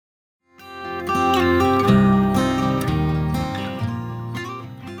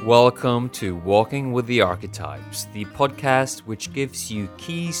Welcome to Walking with the Archetypes, the podcast which gives you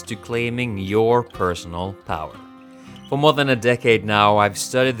keys to claiming your personal power. For more than a decade now, I've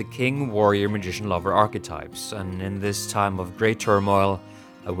studied the king, warrior, magician, lover archetypes, and in this time of great turmoil,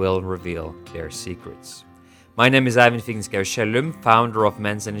 I will reveal their secrets. My name is Eivind Figenschou Kjellum, founder of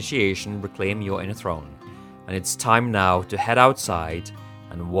Men's Initiation, Reclaim Your Inner Throne, and it's time now to head outside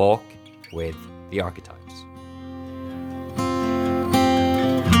and walk with the archetypes.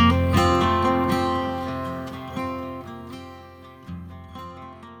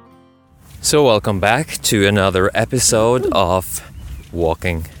 So welcome back to another episode of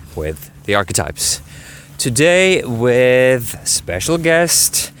Walking with the Archetypes. Today with special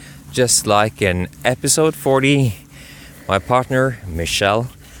guest, just like in episode 40, my partner Michelle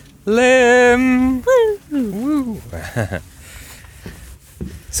Lim. Woo.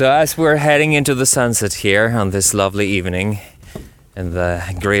 So as we're heading into the sunset here on this lovely evening in the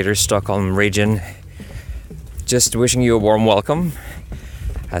greater Stockholm region, just wishing you a warm welcome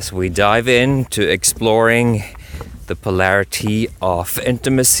as we dive into exploring the polarity of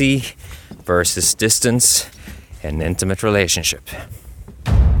intimacy versus distance in an intimate relationship.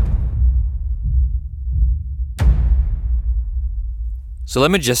 So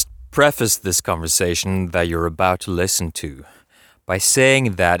let me just preface this conversation that you're about to listen to by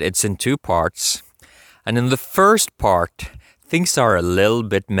saying that it's in two parts, and in the first part, things are a little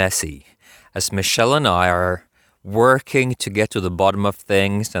bit messy, as Michelle and I are working to get to the bottom of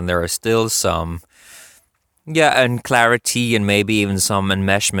things, and there are still some unclarity and maybe even some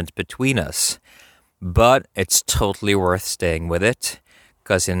enmeshment between us. But it's totally worth staying with it,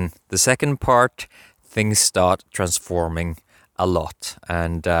 because in the second part, things start transforming a lot.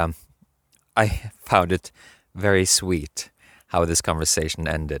 And I found it very sweet how this conversation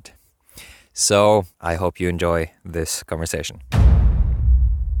ended. So I hope you enjoy this conversation.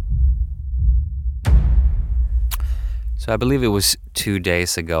 So I believe it was 2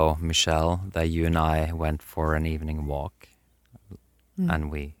 days ago, Michelle, that you and I went for an evening walk. And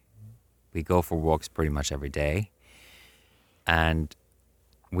we go for walks pretty much every day. And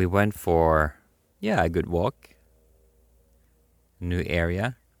we went for, a good walk. New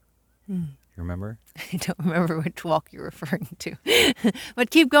area. You remember? I don't remember which walk you're referring to.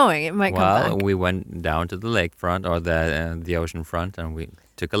 But keep going, it might come back. Well, we went down to the lakefront or the ocean front, and we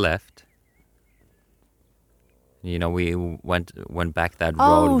took a left. You know, we went back that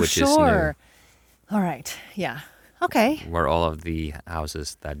road, which is new. All right, yeah. Okay. Where all of the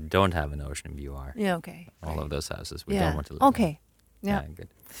houses that don't have an ocean view are. Yeah, okay. All of those houses we don't want to live in. Yeah. Good.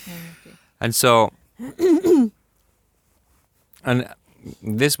 Okay. And so, and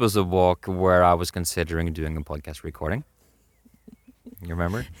this was a walk where I was considering doing a podcast recording. You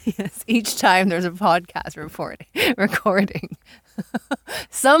remember? Yes, each time there's a podcast recording.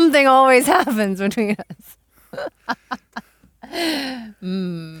 Something always happens between us.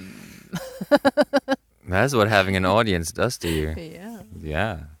 That's what having an audience does to you.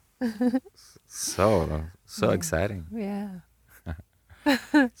 Yeah. So exciting. Yeah.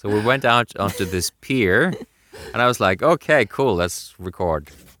 So we went out onto this pier, and I was like, okay, cool, let's record.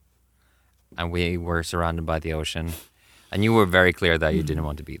 And we were surrounded by the ocean, and you were very clear that you didn't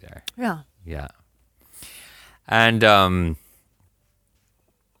want to be there. Yeah. And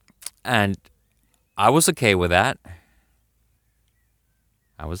I was okay with that.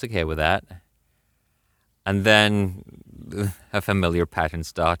 And then a familiar pattern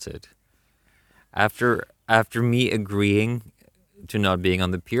started. After me agreeing to not being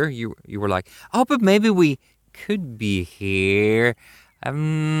on the pier, you were like, oh, but maybe we could be here.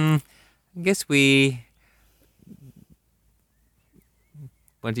 I guess we...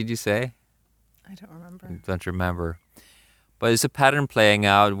 What did you say? I don't remember. But it's a pattern playing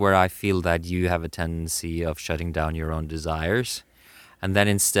out where I feel that you have a tendency of shutting down your own desires. And then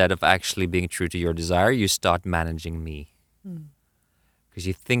instead of actually being true to your desire, you start managing me. Because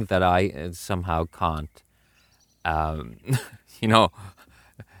you think that I somehow can't,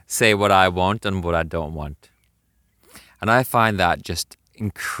 say what I want and what I don't want. And I find that just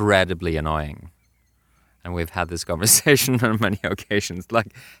incredibly annoying. And we've had this conversation on many occasions.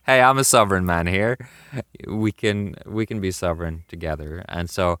 Like, hey, I'm a sovereign man here. We can be sovereign together. And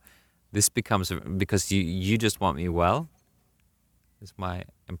so this becomes, because you just want me well, is my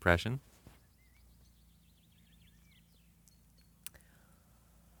impression.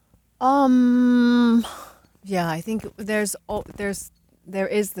 Yeah, I think there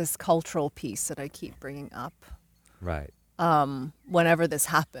is this cultural piece that I keep bringing up. Right. Whenever this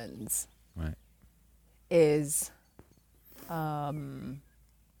happens. Right. Is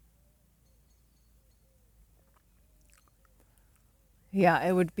Yeah,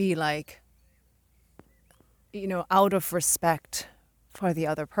 it would be like, out of respect for the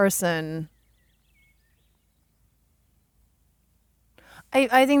other person.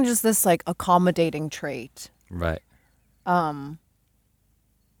 I think just this like accommodating trait. Right. But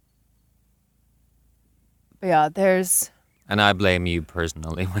yeah, there's And I blame you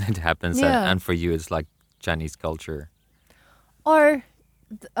personally when it happens. Yeah. And for you, it's like Chinese culture. or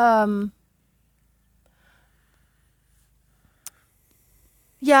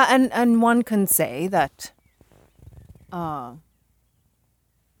yeah, and one can say that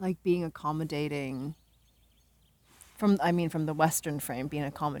like being accommodating from the Western frame, being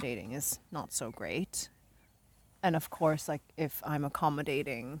accommodating is not so great. And of course, like if I'm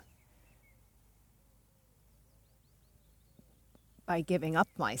accommodating by giving up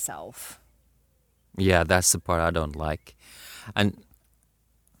myself. Yeah, that's the part I don't like. And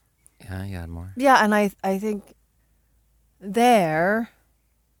yeah, you had more. Yeah, and I think there,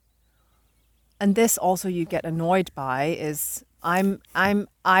 and this also you get annoyed by, is I'm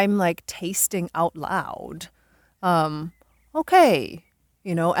like tasting out loud. Okay,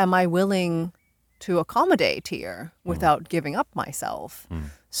 am I willing to accommodate here without giving up myself?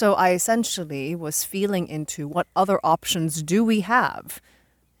 So I essentially was feeling into what other options do we have,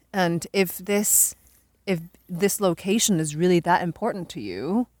 and if this location is really that important to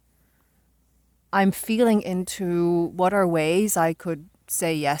you, I'm feeling into what are ways I could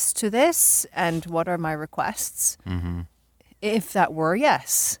say yes to this and what are my requests if that were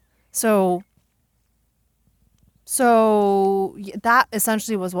yes. So that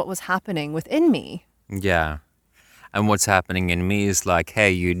essentially was what was happening within me. Yeah. And what's happening in me is like,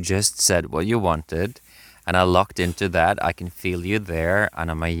 hey, you just said what you wanted, and I locked into that. I can feel you there,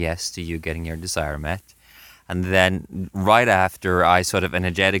 and I'm a yes to you getting your desire met. And then right after I sort of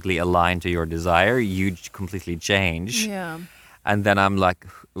energetically align to your desire, you completely change. Yeah. And then I'm like,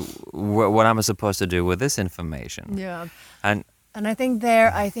 what am I supposed to do with this information? Yeah. And I think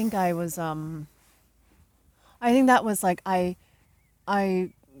I was I think that was like I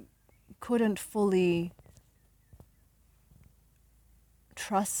couldn't fully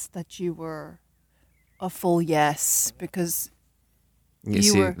trust that you were a full yes, because you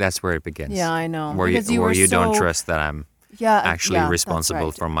see, that's where it begins. Yeah, I know. Where Because you don't so- trust that I'm yeah, actually yeah, that's responsible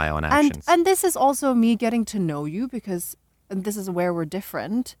right. for my own actions. And this is also me getting to know you, because and this is where we're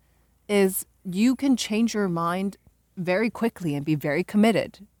different, is you can change your mind very quickly and be very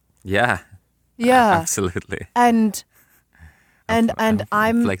committed. Yeah, Yeah. absolutely. And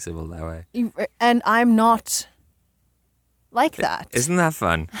I'm flexible that way. and I'm not like that. Isn't that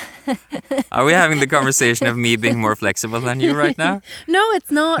fun? Are we having the conversation of me being more flexible than you right now? No, it's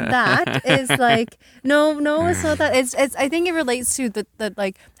not that. It's like no, it's not that. It's I think it relates to the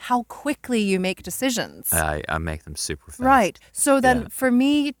like how quickly you make decisions. I make them super fast. Right. So then Yeah. for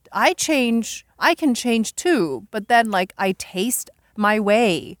me, I can change too, but then like I taste my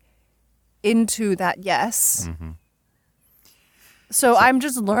way into that yes. So I'm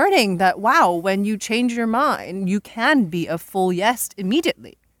just learning that, wow, when you change your mind, you can be a full yes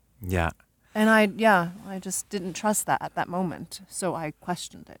immediately. Yeah. And I just didn't trust that at that moment. So I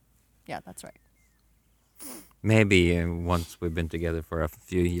questioned it. Yeah, that's right. Maybe once we've been together for a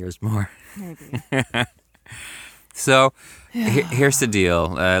few years more. Maybe. So here's the deal.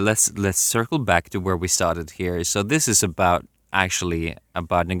 Let's circle back to where we started here. So this is about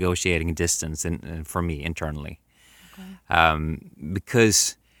negotiating distance for me internally.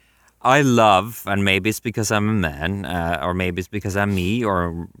 Because I love, and maybe it's because I'm a man, or maybe it's because I'm me,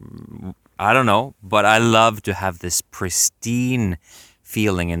 or I don't know, but I love to have this pristine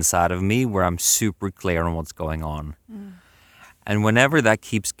feeling inside of me where I'm super clear on what's going on. And whenever that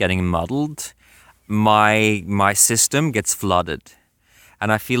keeps getting muddled, my system gets flooded.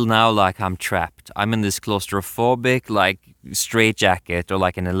 And I feel now like I'm trapped. I'm in this claustrophobic, like, straitjacket, or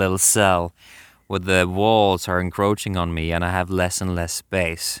like in a little cell where the walls are encroaching on me and I have less and less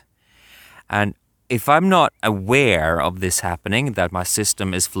space. And if I'm not aware of this happening, that my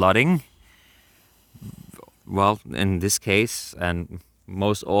system is flooding, well, in this case, and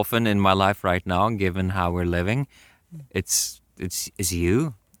most often in my life right now, given how we're living, it's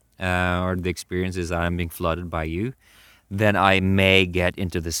you, or the experiences that I'm being flooded by you, then I may get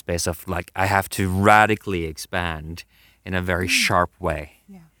into the space of like, I have to radically expand in a very sharp way.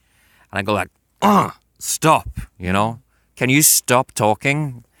 Yeah. And I go like, stop, can you stop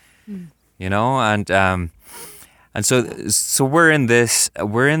talking? And so we're in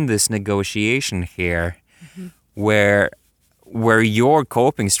this negotiation here where your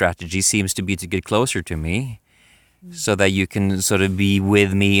coping strategy seems to be to get closer to me so that you can sort of be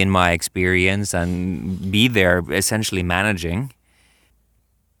with me in my experience and be there essentially managing.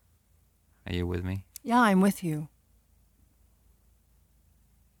 Are you with me? Yeah, I'm with you.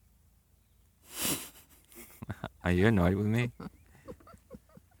 Are you annoyed with me?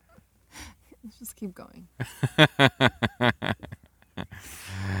 Let's just keep going.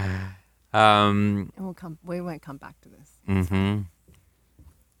 Um, We won't come back to this. mm-hmm.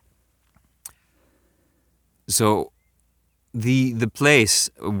 So the place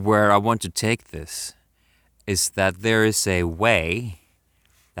where I want to take this is that there is a way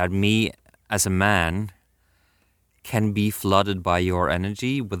that me as a man can be flooded by your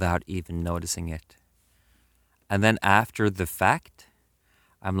energy without even noticing it. And then after the fact,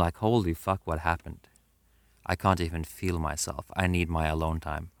 I'm like, holy fuck, what happened? I can't even feel myself. I need my alone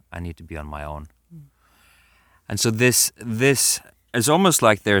time. I need to be on my own. And so this is almost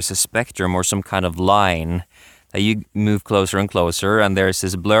like there's a spectrum or some kind of line that you move closer and closer, and there's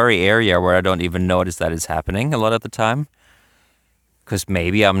this blurry area where I don't even notice that it's happening a lot of the time. Because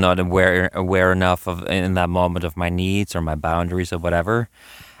maybe I'm not aware enough of in that moment of my needs or my boundaries or whatever.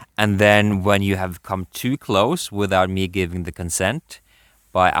 And then when you have come too close without me giving the consent,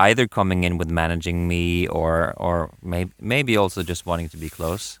 by either coming in with managing me or maybe also just wanting to be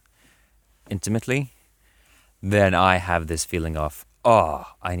close intimately, then I have this feeling of, oh,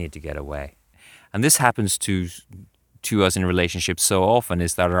 I need to get away. And this happens to us in relationships so often,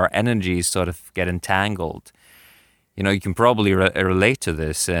 is that our energies sort of get entangled. You know, you can probably relate to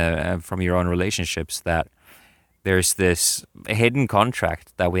this from your own relationships, that there's this hidden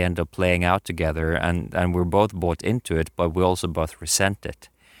contract that we end up playing out together, and we're both bought into it, but we also both resent it.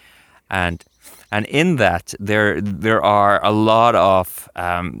 And in that, there are a lot of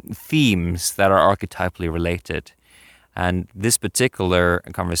themes that are archetypally related. And this particular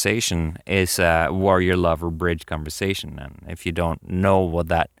conversation is a warrior-lover bridge conversation. And if you don't know what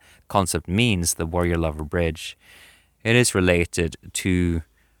that concept means, the warrior-lover bridge, it is related to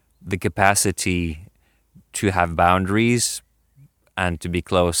the capacity to have boundaries and to be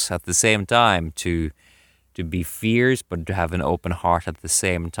close at the same time, to be fierce but to have an open heart at the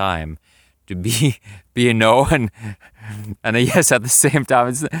same time, to be a no and a yes at the same time.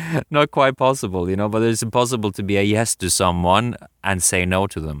 It's not quite possible, you know, but it's impossible to be a yes to someone and say no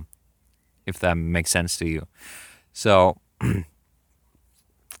to them, if that makes sense to you. So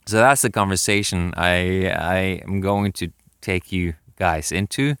that's the conversation I am going to take you guys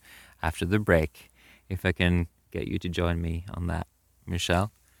into after the break. If I can get you to join me on that,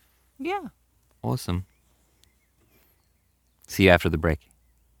 Michelle. Yeah. Awesome. See you after the break.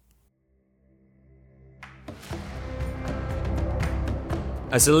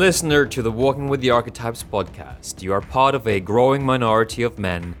 As a listener to the Walking with the Archetypes podcast, you are part of a growing minority of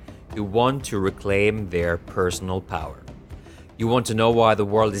men who want to reclaim their personal power. You want to know why the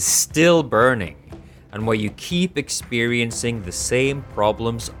world is still burning and why you keep experiencing the same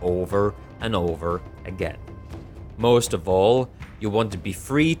problems over and over again. Most of all, you want to be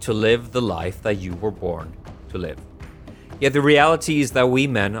free to live the life that you were born to live. Yet the reality is that we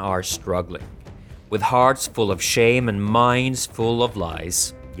men are struggling. With hearts full of shame and minds full of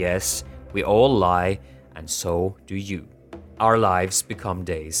lies. Yes, we all lie, and so do you. Our lives become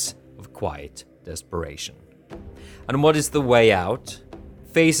days of quiet desperation. And what is the way out?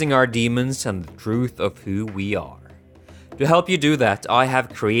 Facing our demons and the truth of who we are. To help you do that, I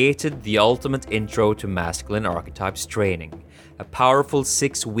have created the ultimate intro to masculine archetypes training, a powerful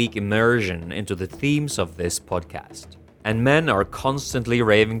 6-week immersion into the themes of this podcast. And men are constantly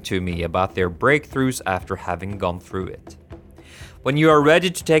raving to me about their breakthroughs after having gone through it. When you are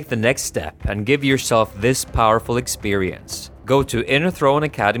ready to take the next step and give yourself this powerful experience, go to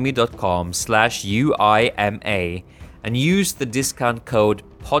innerthroneacademy.com/UIMA and use the discount code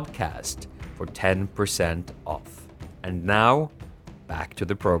PODCAST for 10% off. And now, back to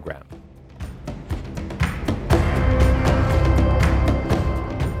the program.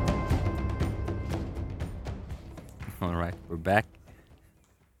 All right, we're back.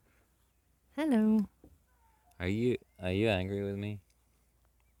 Hello. Are you angry with me?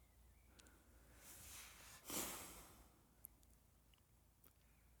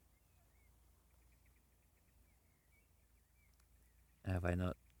 Have I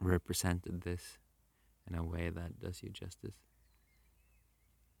not represented this in a way that does you justice?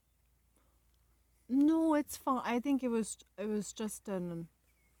 No, it's fine. I think it was just an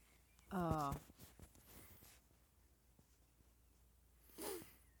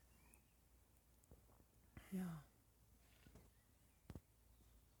yeah.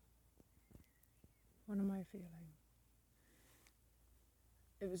 What am I feeling?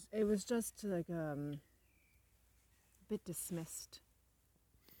 It was just like a bit dismissed.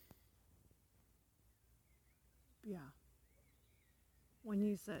 Yeah. when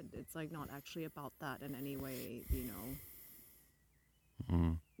you said it's like not actually about that in any way,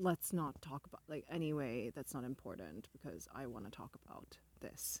 Mm. let's not talk about like anyway, that's not important because I want to talk about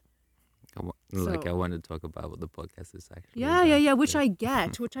this. Like I So- want to talk about what the podcast is actually Yeah, about. which I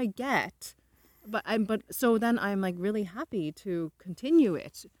get. But so then I'm like really happy to continue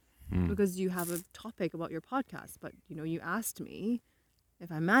it because you have a topic about your podcast, but you asked me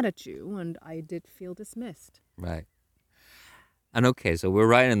if I'm mad at you and I did feel dismissed. Right. And okay, so we're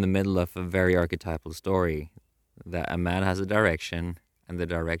right in the middle of a very archetypal story that a man has a direction and the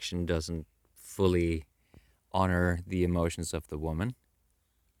direction doesn't fully honor the emotions of the woman.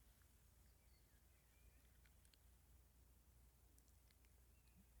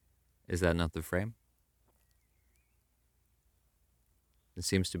 Is that not the frame? It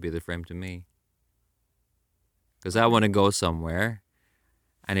seems to be the frame to me. Because I want to go somewhere,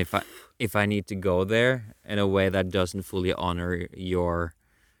 and if I need to go there in a way that doesn't fully honor your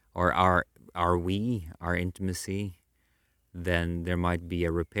or our intimacy, then there might be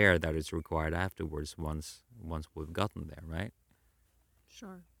a repair that is required afterwards once we've gotten there, right?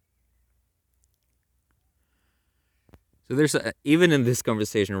 Sure. So there's even in this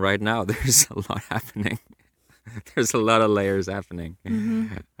conversation right now, there's a lot happening. There's a lot of layers happening.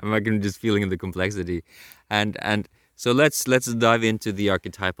 I'm like just feeling the complexity, and so let's dive into the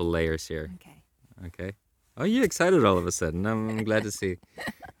archetypal layers here. Okay. Okay. Oh, you're excited all of a sudden. I'm glad to see.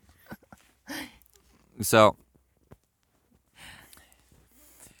 So,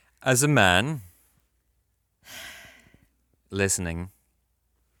 as a man listening,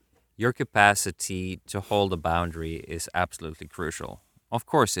 your capacity to hold a boundary is absolutely crucial. Of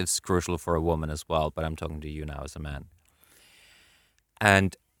course, it's crucial for a woman as well, but I'm talking to you now as a man.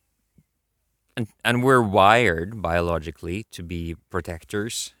 And we're wired biologically to be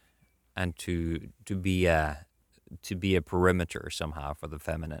protectors and to be a perimeter somehow for the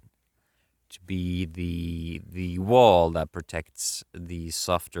feminine, to be the wall that protects the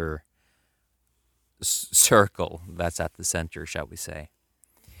softer circle that's at the center, shall we say.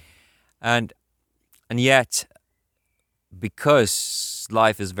 And yet, because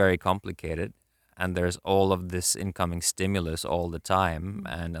life is very complicated and there's all of this incoming stimulus all the time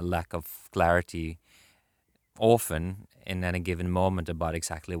and a lack of clarity often in any given moment about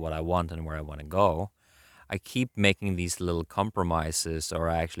exactly what I want and where I want to go, I keep making these little compromises, or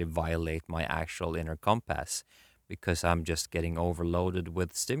I actually violate my actual inner compass because I'm just getting overloaded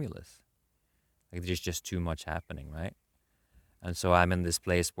with stimulus. Like there's just too much happening, right? And so I'm in this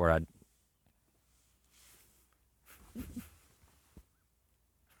place where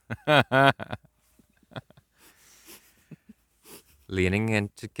leaning in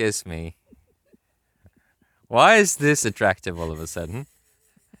to kiss me. Why is this attractive all of a sudden?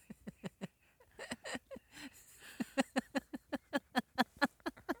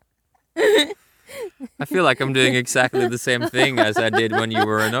 I feel like I'm doing exactly the same thing as I did when you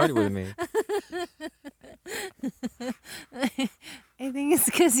were annoyed with me. I think it's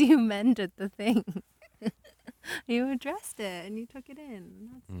because you mended the thing. You addressed it and you took it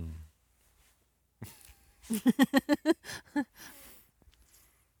in.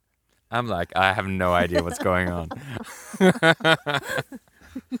 I'm like, I have no idea what's going on.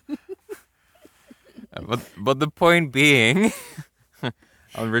 But the point being,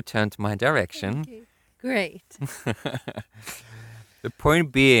 I'll return to my direction. Okay. Great. The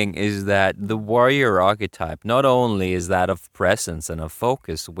point being is that the warrior archetype not only is that of presence and of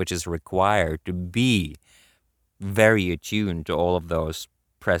focus, which is required to be very attuned to all of those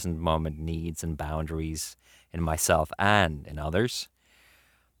present moment needs and boundaries in myself and in others,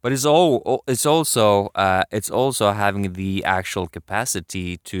 but it's also having the actual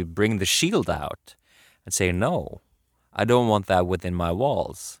capacity to bring the shield out and say, no, I don't want that within my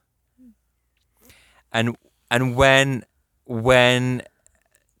walls. And when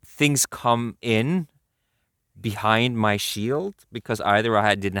things come in behind my shield, because either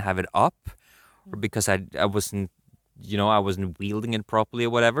I didn't have it up or because I wasn't wielding it properly or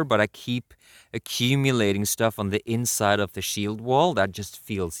whatever, but I keep accumulating stuff on the inside of the shield wall that just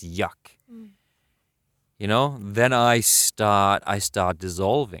feels yuck. Then I start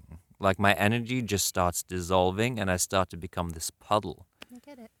dissolving. Like my energy just starts dissolving and I start to become this puddle. I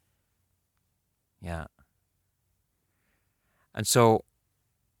get it. Yeah. And so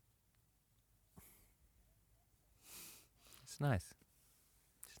it's nice.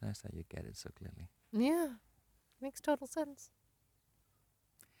 It's nice that you get it so clearly. Yeah. Makes total sense.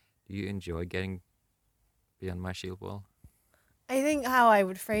 Do you enjoy getting beyond my shield wall? I think how I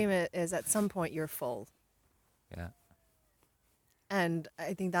would frame it is at some point you're full. Yeah. And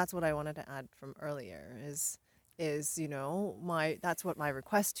I think that's what I wanted to add from earlier is is, that's what my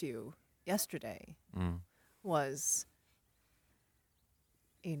request to you yesterday was,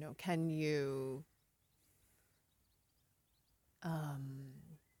 can you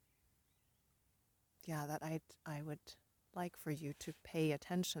that I would like for you to pay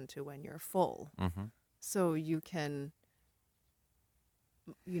attention to when you're full. So you can,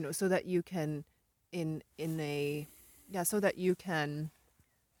 so that you can so that you can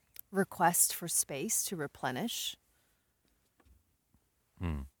request for space to replenish.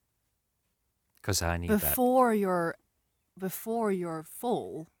 Because I need before you're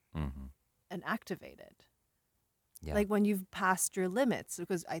full and activated. Yeah. Like when you've passed your limits,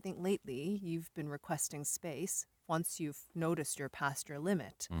 because I think lately you've been requesting space once you've noticed you're past your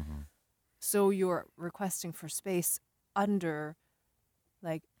limit. So you're requesting for space under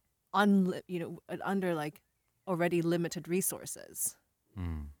like under like already limited resources.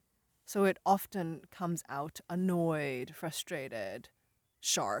 So it often comes out annoyed, frustrated,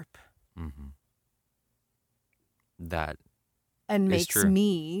 sharp. That and is makes true.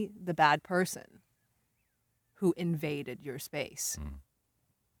 me the bad person who invaded your space.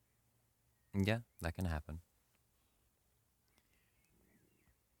 Yeah, that can happen.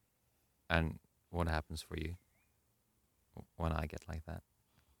 And what happens for you when I get like that?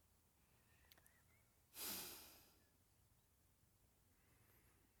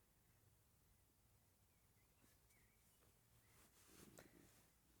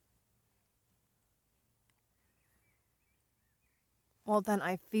 Well, then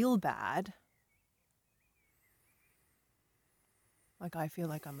I feel bad. Like I feel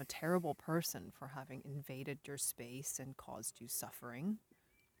like I'm a terrible person for having invaded your space and caused you suffering.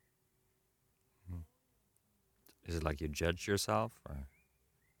 Is it like you judge yourself, or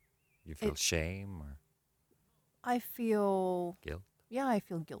you feel shame or I feel guilt? Yeah, I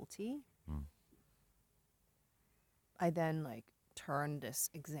feel guilty. Mm. I then like turn this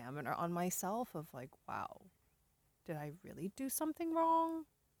examiner on myself of like, wow, did I really do something wrong?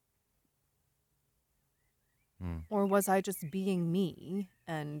 Or was I just being me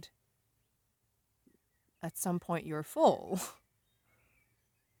and at some point you're full?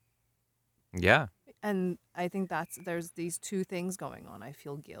 Yeah. And I think there's these two things going on. I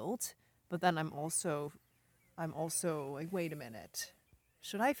feel guilt, but then I'm also like, wait a minute.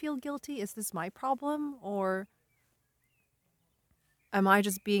 Should I feel guilty? Is this my problem? Or am I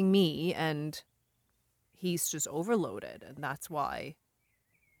just being me and he's just overloaded and that's why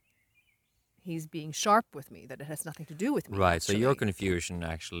he's being sharp with me, that it has nothing to do with me. Right. Actually. So your confusion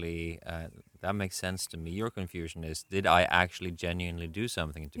actually, that makes sense to me. Your confusion is, did I actually genuinely do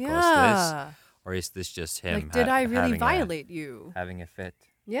something to cause this? Or is this just him? Like, did I really violate you? Having a fit.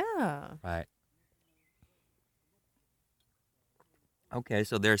 Yeah. Right. Okay,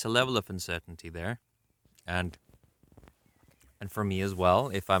 so there's a level of uncertainty there. And for me as well,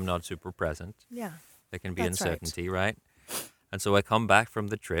 if I'm not super present, Yeah. there can be That's uncertainty, right? And so I come back from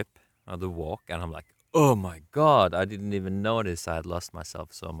the trip or the walk and I'm like, oh my God, I didn't even notice I had lost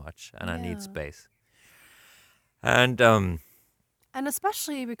myself so much and I Yeah. need space. And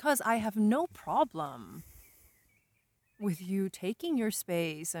especially because I have no problem with you taking your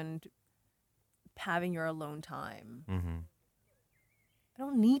space and having your alone time. I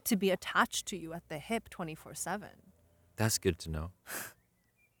don't need to be attached to you at the hip 24/7. that's good to know.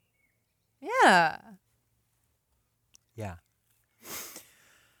 Yeah. Yeah.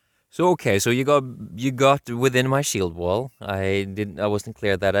 So okay, so you got within my shield wall. I wasn't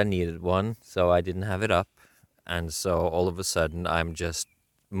clear that I needed one, so I didn't have it up. And so all of a sudden I'm just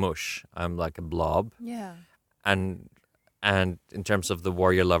mush. I'm like a blob. Yeah. And in terms of the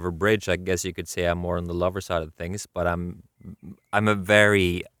warrior lover bridge, I guess you could say I'm more on the lover side of things, but I'm a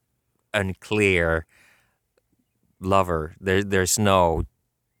very unclear lover. There's nothing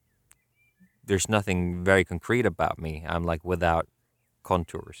very concrete about me. I'm like without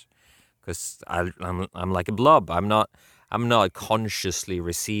contours, because I'm like a blob. I'm not consciously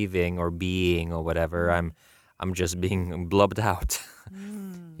receiving or being or whatever. I'm just being blubbed out,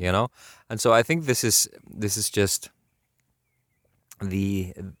 you know. And so I think this is just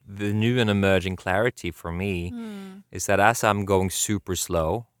the new and emerging clarity for me is that as I'm going super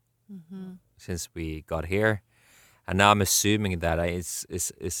slow since we got here, and now I'm assuming that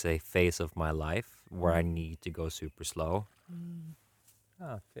it's a phase of my life where I need to go super slow.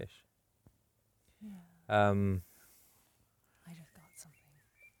 Ah, fish. I just got something.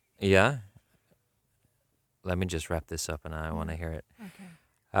 Yeah. Let me just wrap this up, and I want to hear it.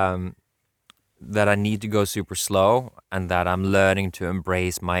 Okay. That I need to go super slow, and that I'm learning to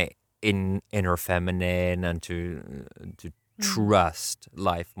embrace my inner feminine and to trust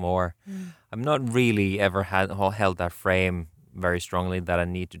life more. I've not really ever held that frame very strongly that I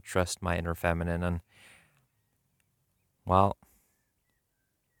need to trust my inner feminine. And, well,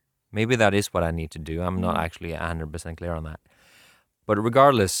 maybe that is what I need to do. I'm not actually 100% clear on that. But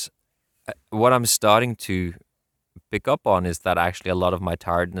regardless, what I'm starting to pick up on is that actually a lot of my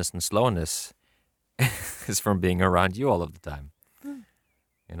tiredness and slowness is from being around you all of the time.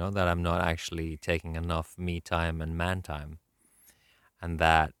 You know, that I'm not actually taking enough me time and man time. And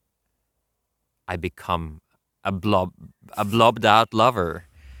that I become a blobbed out lover.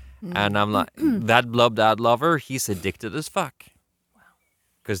 And I'm like, that blobbed out lover, he's addicted as fuck.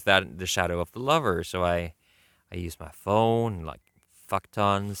 Because that the shadow of the lover. So I use my phone like fuck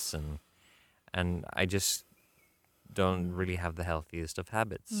tons, and I just don't really have the healthiest of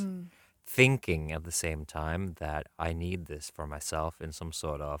habits. Thinking at the same time that I need this for myself in some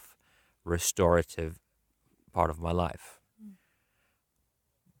sort of restorative part of my life.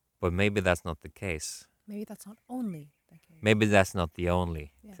 But maybe that's not the case. Maybe that's not only the case. Maybe that's not the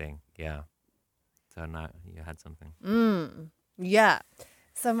only thing. Yeah. So now you had something. Yeah.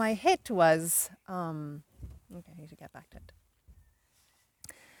 So my hit was, okay, I need to get back to it.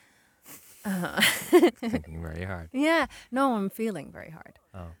 Thinking very hard. Yeah. No, I'm feeling very hard.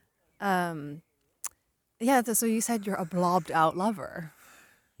 Oh. Yeah, so you said you're a blobbed out lover.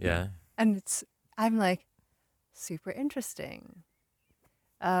 Yeah. And I'm like, super interesting.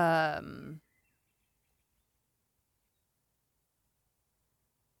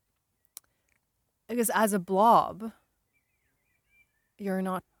 Because as a blob, you're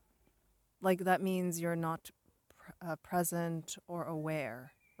not, like, that means you're not present or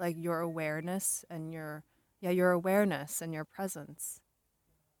aware. Like your awareness and your awareness and your presence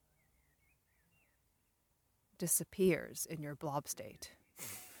disappears in your blob state.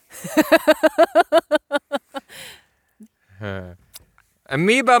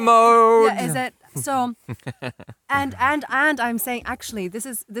 Amoeba mode. Yeah, is it so? And I'm saying actually, this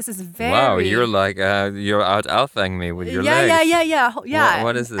is very. Wow, you're like you're out alphaing me with your legs. Yeah.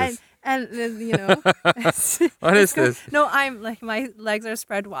 What is this? And you know, What is this? No, I'm like my legs are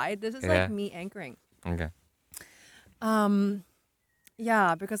spread wide. This is like me anchoring. Okay.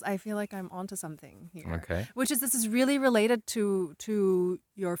 Yeah, because I feel like I'm onto something here. Okay. This is really related to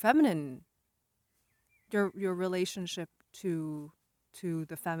your feminine, your relationship to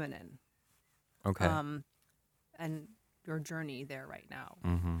the feminine. Okay. And your journey there right now.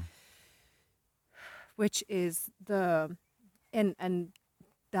 Mm-hmm. Which is and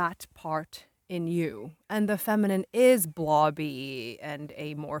that part in you. And the feminine is blobby and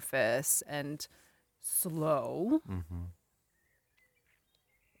amorphous and slow. Mm-hmm.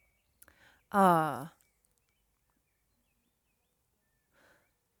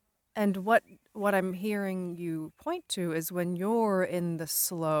 And what I'm hearing you point to is when you're in the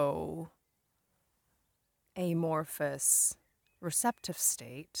slow, amorphous, receptive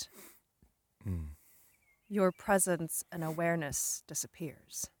state, your presence and awareness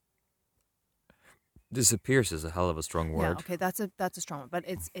disappears. Disappears is a hell of a strong word. Yeah, okay, that's a strong one, but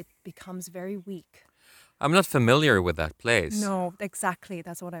it becomes very weak. I'm not familiar with that place. No, exactly.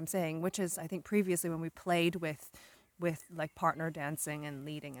 That's what I'm saying, which is, I think previously when we played with like partner dancing and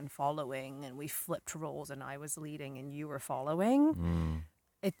leading and following, and we flipped roles and I was leading and you were following,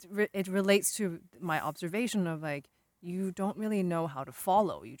 it relates to my observation of like, you don't really know how to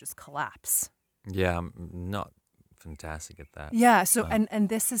follow. You just collapse. Yeah, I'm not fantastic at that. Yeah. So and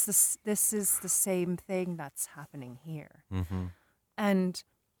this is the same thing that's happening here. Mm-hmm. And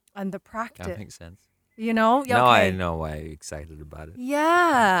the practice. That makes sense. You know. Yeah, now okay. I know why you're excited about it.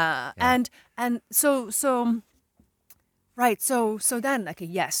 Yeah. And so. Right. So then, like,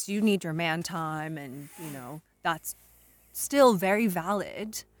 yes, you need your man time, and you know that's still very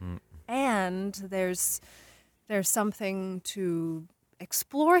valid. And there's something to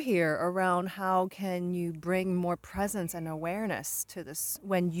explore here around how can you bring more presence and awareness to this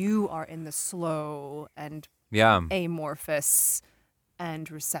when you are in the slow and amorphous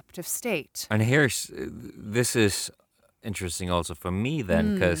and receptive state. And this is interesting also for me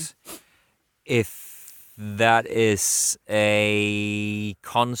then, because if that is a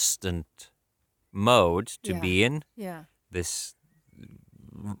constant mode to be in, this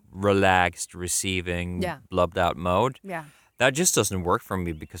relaxed, receiving, blubbed out mode, that just doesn't work for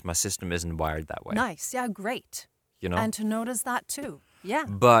me because my system isn't wired that way. Nice. Yeah, great. You know? And to notice that too. Yeah.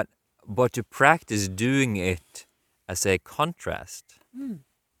 But to practice doing it as a contrast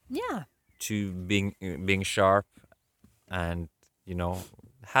to being sharp and, you know,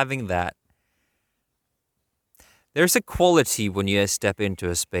 having that. There's a quality when you step into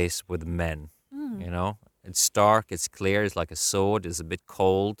a space with men, you know, It's stark, it's clear, it's like a sword, it's a bit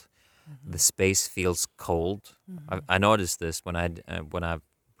cold. The space feels cold. I noticed this when I've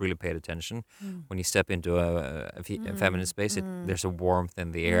really paid attention. When you step into a feminine space, there's a warmth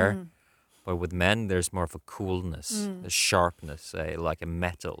in the air. But with men, there's more of a coolness, a sharpness, like a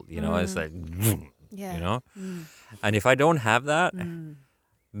metal. It's like, Yeah. And if I don't have that,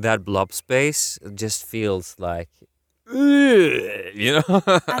 that blob space just feels like,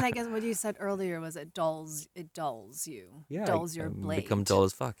 And I guess what you said earlier was it dulls you. Yeah, Dulls your blade. become dull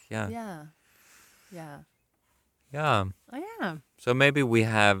as fuck. Yeah. Yeah. Yeah. Yeah. Oh yeah. So maybe we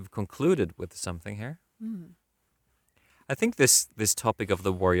have concluded with something here. I think this topic of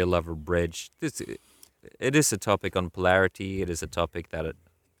the warrior lover bridge, it is a topic on polarity. It is a topic that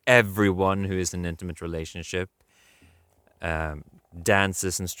everyone who is in an intimate relationship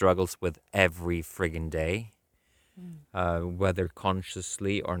dances and struggles with every friggin' day, whether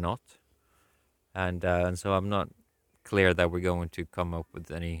consciously or not. And so I'm not clear that we're going to come up with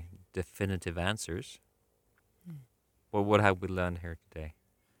any definitive answers. Well, what have we learned here today?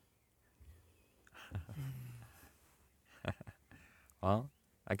 Well,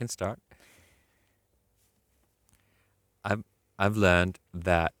 I can start. I've learned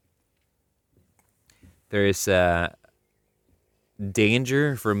that there is a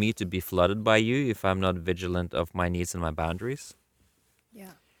danger for me to be flooded by you if I'm not vigilant of my needs and my boundaries.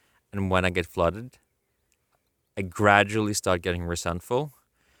 Yeah. And when I get flooded, I gradually start getting resentful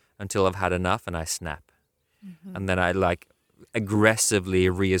until I've had enough and I snap. And then I aggressively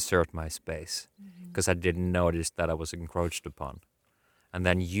reassert my space because I didn't notice that I was encroached upon. And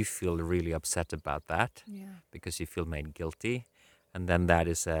then you feel really upset about that because you feel made guilty. And then that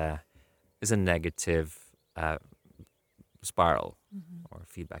is a negative spiral or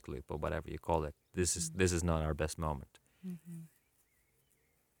feedback loop or whatever you call it. This is not our best moment.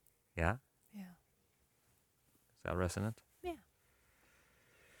 Yeah? Yeah. Is that resonant? Yeah.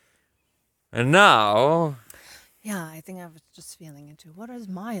 And now... Yeah, I think I was just feeling into what is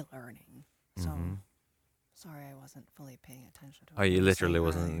my learning. So, sorry I wasn't fully paying attention to what you were literally saying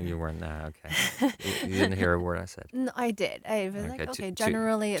wasn't, earlier. you weren't, okay. you didn't hear a word I said. No, I did. I was Okay, like, two-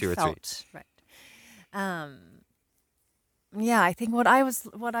 generally two or it three. felt right. Yeah, I think what I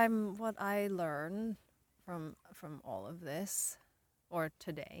learned from all of this or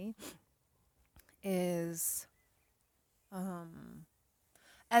today is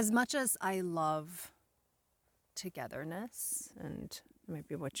as much as I love togetherness and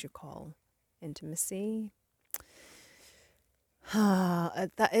maybe what you call intimacy,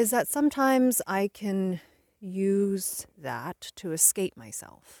 that sometimes I can use that to escape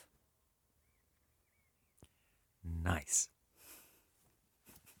myself. Nice.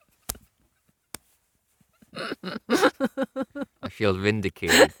 I feel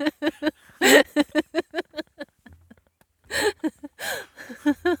vindicated.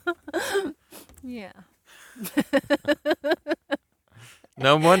 Yeah.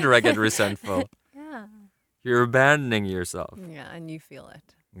 No wonder I get resentful. Yeah. You're abandoning yourself. Yeah, and you feel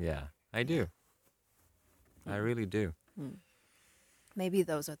it. Yeah, I do. I really do. Maybe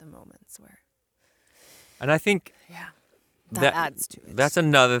those are the moments where, And I think that adds to it. that's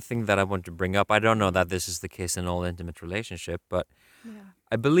another thing that I want to bring up. I don't know that this is the case in all intimate relationship, but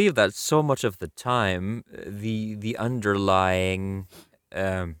I believe that so much of the time, the underlying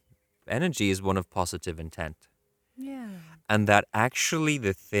energy is one of positive intent. Yeah. And that actually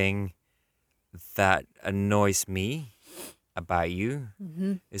the thing that annoys me about you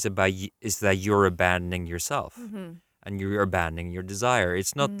is that you're abandoning yourself and you're abandoning your desire.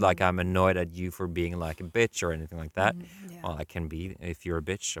 It's not like I'm annoyed at you for being like a bitch or anything like that. Yeah. Well, I can be. If you're a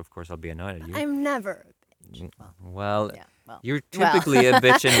bitch, of course I'll be annoyed at you. I'm never a bitch. Well, Yeah, well, you're typically a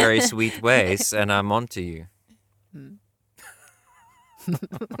bitch in very sweet ways, and I'm onto you.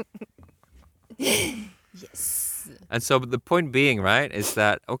 Yes. And so the point being, right, is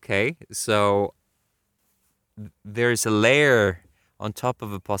that, okay, so there's a layer on top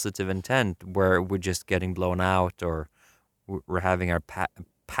of a positive intent where we're just getting blown out or we're having our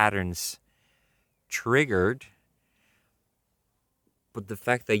patterns triggered. But the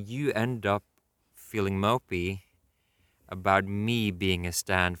fact that you end up feeling mopey about me being a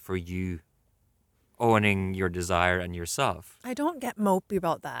stand for you owning your desire and yourself. I don't get mopey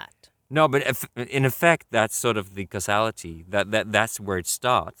about that. No, but in effect, that's sort of the causality. That's where it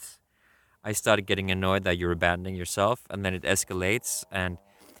starts. I started getting annoyed that you're abandoning yourself, and then it escalates, and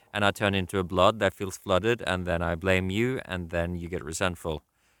I turn into a blood that feels flooded, and then I blame you, and then you get resentful.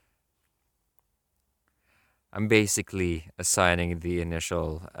 I'm basically assigning the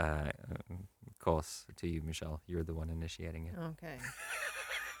initial cause to you, Michelle. You're the one initiating it. Okay.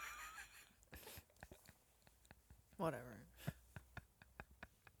 Whatever.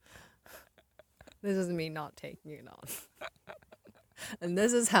 This is me not taking it on. And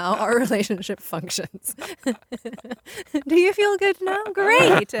this is how our relationship functions. Do you feel good now?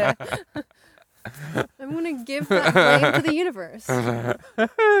 Great. I'm going to give that blame to the universe.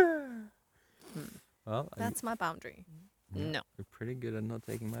 Well, That's my boundary. No. you're pretty good at not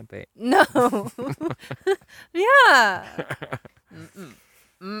taking my bait. No. Yeah.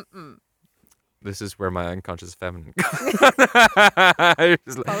 This is where my unconscious feminine. Probably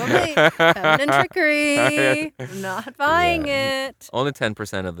feminine trickery. Not buying it. Only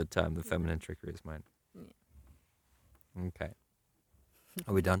 10% of the time, the feminine trickery is mine. Okay.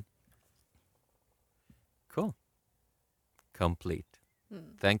 Are we done? Cool. Complete.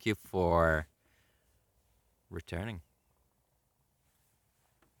 Thank you for returning.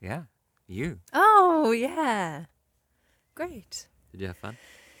 Yeah, you. Oh, yeah. Great. Did you have fun?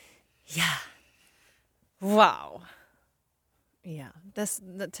 Yeah. Wow. Yeah.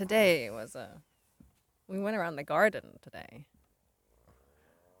 Today was we went around the garden today.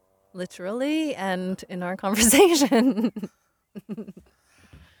 Literally and in our conversation.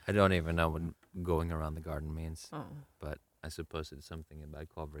 I don't even know what going around the garden means, Oh. but I suppose it's something about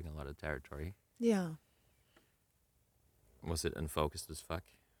covering a lot of territory. Yeah. Was it unfocused as fuck?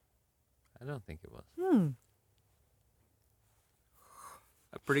 I don't think it was.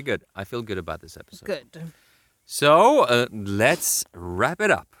 Pretty good. I feel good about this episode. Good. So, let's wrap it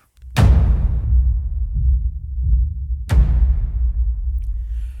up.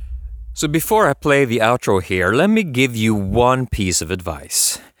 So before I play the outro here, let me give you one piece of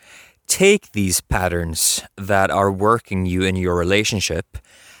advice. Take these patterns that are working you in your relationship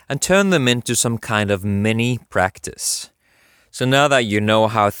and turn them into some kind of mini practice. So now that you know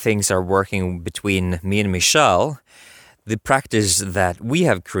how things are working between me and Michelle, the practice that we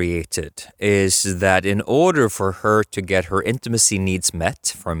have created is that in order for her to get her intimacy needs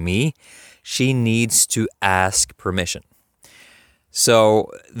met from me, she needs to ask permission.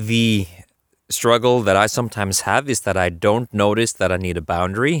 So the struggle that I sometimes have is that I don't notice that I need a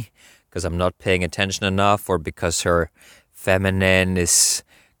boundary because I'm not paying attention enough, or because her feminine is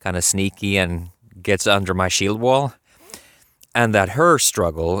kind of sneaky and gets under my shield wall. And that her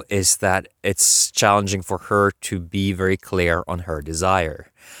struggle is that it's challenging for her to be very clear on her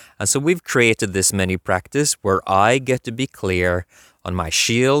desire. And so we've created this mini practice where I get to be clear on my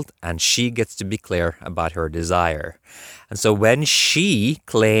shield and she gets to be clear about her desire. And so when she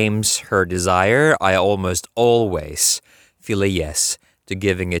claims her desire, I almost always feel a yes to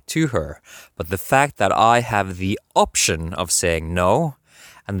giving it to her. But the fact that I have the option of saying no,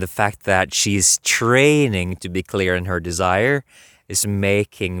 and the fact that she's training to be clear in her desire is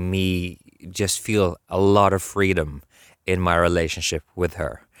making me just feel a lot of freedom in my relationship with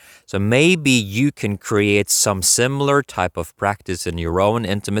her. So maybe you can create some similar type of practice in your own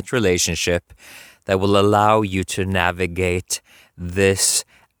intimate relationship that will allow you to navigate this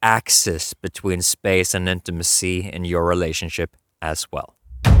axis between space and intimacy in your relationship as well.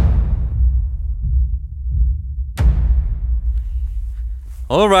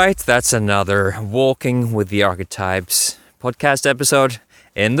 All right, that's another Walking with the Archetypes podcast episode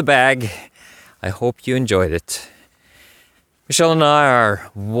in the bag. I hope you enjoyed it. Michelle and I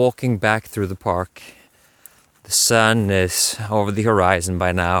are walking back through the park. The sun is over the horizon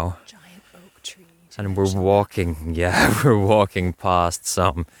by now. Giant oak trees. And we're walking past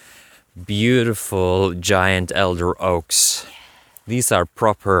some beautiful giant elder oaks. These are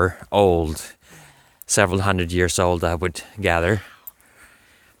proper old, several hundred years old, I would gather.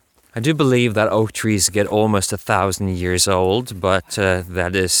 I do believe that oak trees get almost 1,000 years old, but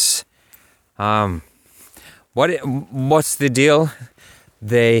that is, what's the deal?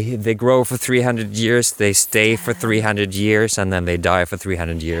 They grow for 300 years, they stay for 300 years, and then they die for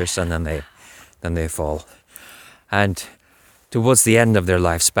 300 years, and then they fall. And towards the end of their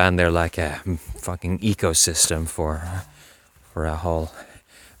lifespan, they're like a fucking ecosystem for a whole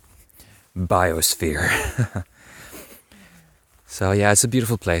biosphere. So yeah, it's a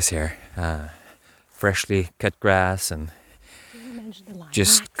beautiful place here. Freshly cut grass and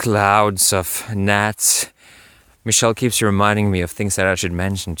just clouds of gnats. Michelle keeps reminding me of things that I should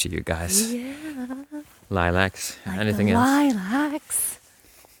mention to you guys. Yeah. Lilacs. Like Anything else? Lilacs.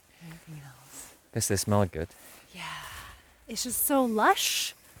 Anything else? Guess they smell good. Yeah. It's just so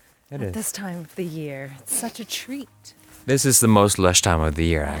lush It at is. this time of the year. It's such a treat. This is the most lush time of the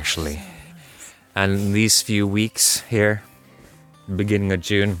year, actually. And these few weeks here, beginning of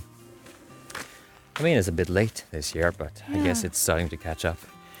June. I mean, it's a bit late this year, but I guess it's starting to catch up.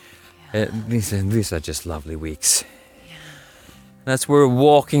 These are just lovely weeks. That's we're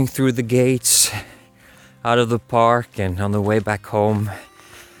walking through the gates out of the park and on the way back home.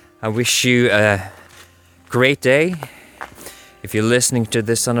 I wish you a great day. If you're listening to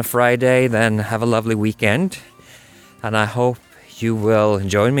this on a Friday, then have a lovely weekend. And I hope you will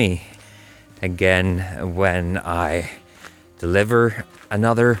join me again when I deliver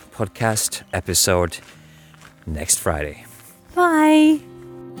another podcast episode next Friday. Bye.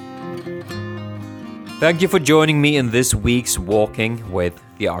 Thank you for joining me in this week's Walking with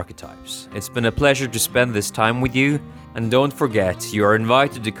the Archetypes. It's been a pleasure to spend this time with you. And don't forget, you are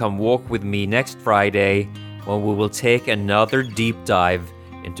invited to come walk with me next Friday when we will take another deep dive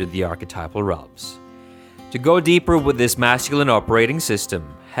into the archetypal realms. To go deeper with this masculine operating system,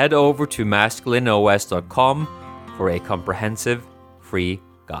 head over to masculineos.com for a comprehensive free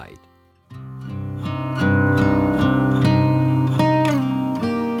guide.